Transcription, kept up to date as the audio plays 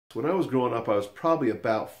When I was growing up, I was probably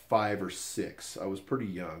about 5 or 6. I was pretty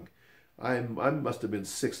young. I must have been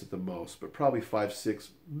 6 at the most, but probably 5, 6,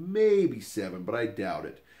 maybe 7, but I doubt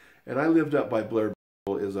it. And I lived up by Blair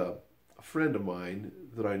is a friend of mine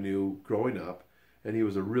that I knew growing up, and he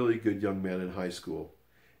was a really good young man in high school.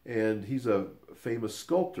 And he's a famous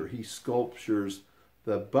sculptor. He sculptures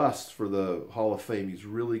the busts for the Hall of Fame. He's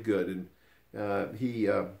really good, and he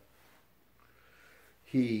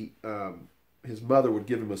his mother would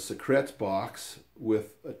give him a secrets box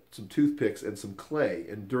with some toothpicks and some clay.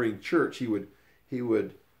 And during church, he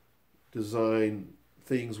would design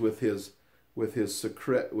things with his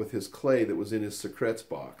clay that was in his secrets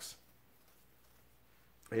box.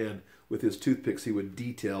 And with his toothpicks, he would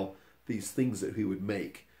detail these things that he would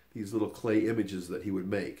make, these little clay images that he would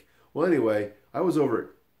make. Well, anyway, I was over at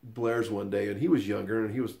Blair's one day, and he was younger,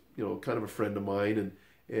 and he was, kind of a friend of mine,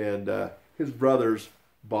 and his brothers,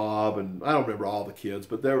 Bob, and I don't remember all the kids,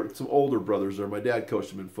 but there were some older brothers there. My dad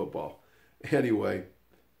coached them in football. Anyway,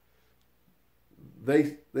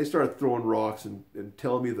 they started throwing rocks and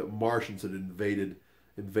telling me that Martians had invaded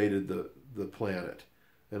the planet.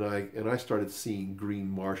 And I started seeing green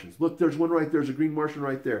Martians. Look, there's one right there. There's a green Martian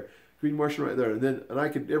right there. Green Martian right there. And I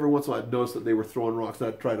could every once in a while I'd notice that they were throwing rocks. And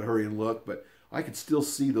I'd try to hurry and look, but I could still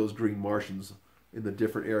see those green Martians in the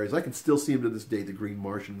different areas. I can still see them to this day. The green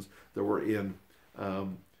Martians that were in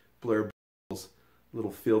Blair's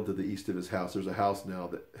little field to the east of his house. There's a house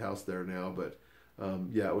there now, but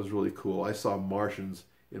yeah, it was really cool. I saw Martians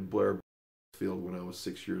in Blair's field when I was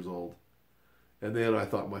 6 years old. And then I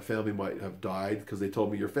thought my family might have died because they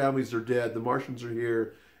told me your families are dead, the Martians are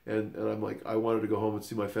here. And I'm like, I wanted to go home and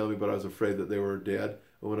see my family, but I was afraid that they were dead.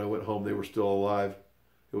 And when I went home, they were still alive.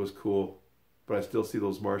 It was cool. But I still see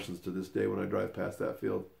those Martians to this day when I drive past that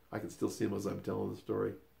field. I can still see them as I'm telling the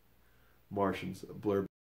story. Martians, Blair's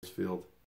field.